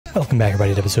Welcome back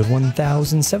everybody to episode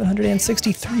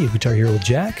 1763 of Guitar Hero with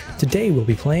Jack. Today we'll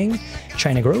be playing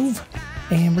China Grove,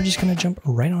 and we're just going to jump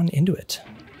right on into it.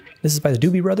 This is by the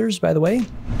Doobie Brothers, by the way.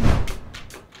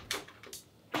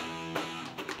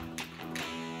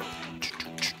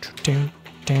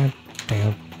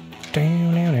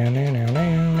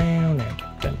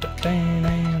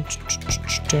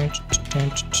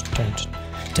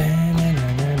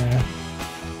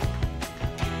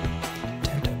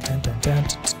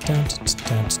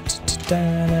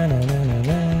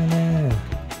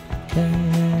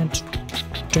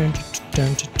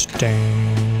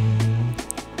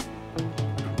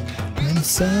 When the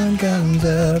sun comes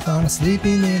up on a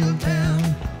sleepy little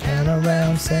town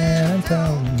around San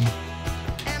Antonio,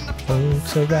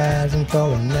 folks are rising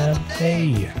for another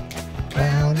day,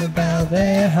 round about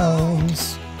their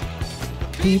homes.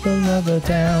 People of the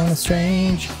town are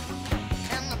strange.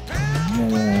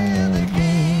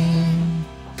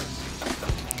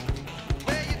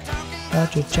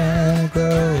 About your China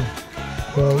Grove,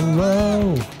 whoa,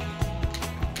 whoa,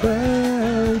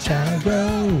 whoa, China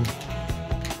Grove.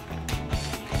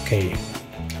 Okay.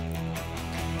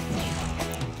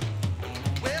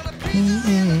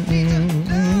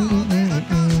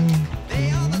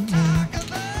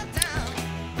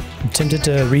 I'm tempted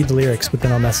to read the lyrics, but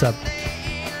then I'll mess up.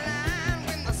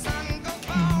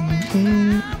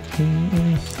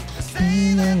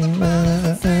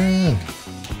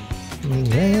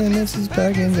 And this is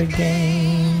back in the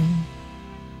game.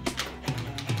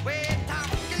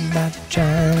 About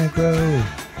China Grove.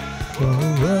 Whoa,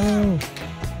 whoa,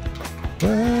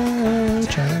 whoa,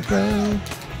 China Grove.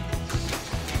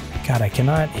 God, I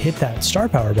cannot hit that star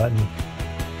power button.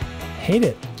 Hate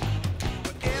it.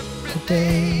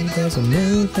 Today there's a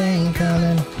new thing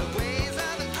coming.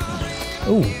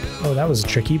 Oh, that was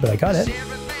tricky, but I got it.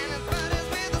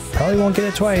 Probably won't get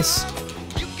it twice.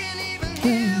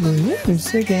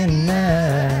 Music and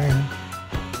night.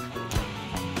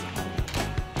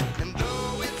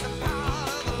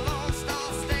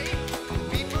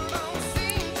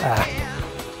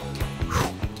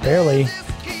 Barely.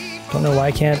 Don't know why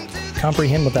I can't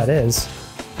comprehend what that is.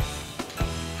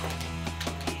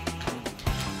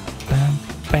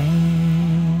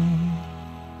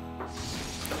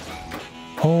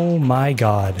 Oh my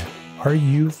god. Are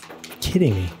you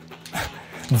kidding me?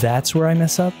 That's where I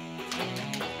mess up?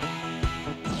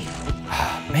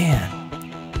 Man.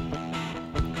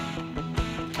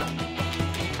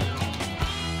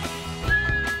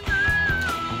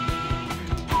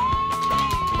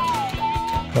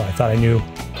 Oh, I thought I knew.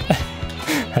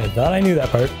 I thought I knew that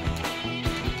part.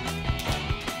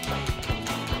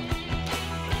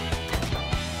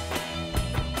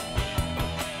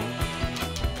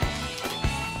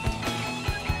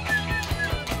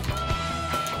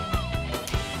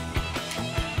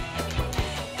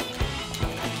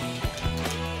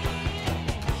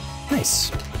 Nice.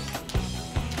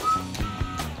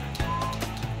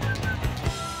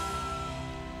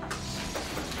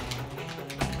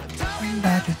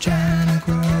 Back to China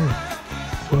Grove.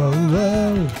 Whoa,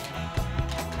 whoa,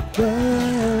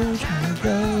 whoa, China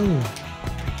Grove.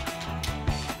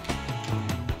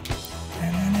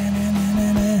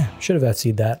 Should have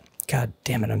FC'd that. God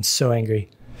damn it, I'm so angry.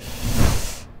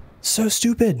 So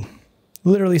stupid.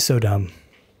 Literally so dumb.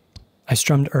 I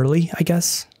strummed early, I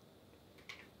guess.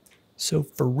 So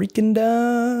freaking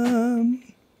dumb.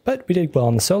 But we did well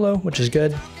on the solo, which is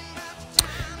good.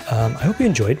 I hope you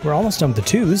enjoyed. We're almost done with the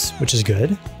twos, which is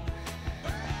good.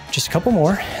 Just a couple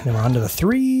more, and then we're on to the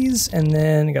threes, and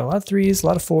then we got a lot of threes, a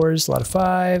lot of fours, a lot of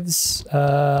fives,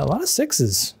 a lot of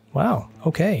sixes. Wow,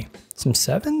 okay. Some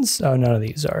sevens? Oh, none of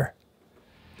these are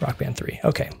Rock Band 3.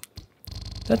 Okay.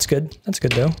 That's good. That's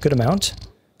good, though. Good amount.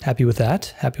 Happy with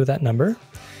that. Happy with that number.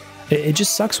 It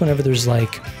just sucks whenever there's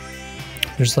like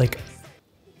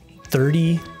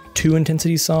 32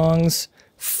 intensity songs,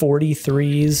 40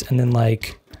 threes, and then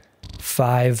like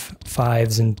 5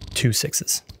 fives and 2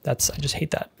 sixes. I just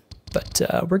hate that. But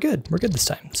we're good. We're good this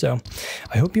time. So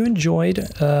I hope you enjoyed,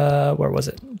 where was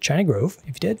it? China Grove.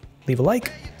 If you did, leave a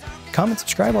like, comment,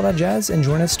 subscribe, all that jazz, and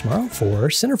join us tomorrow for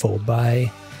Centerfold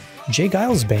by Jay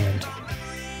Giles Band.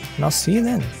 And I'll see you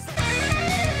then.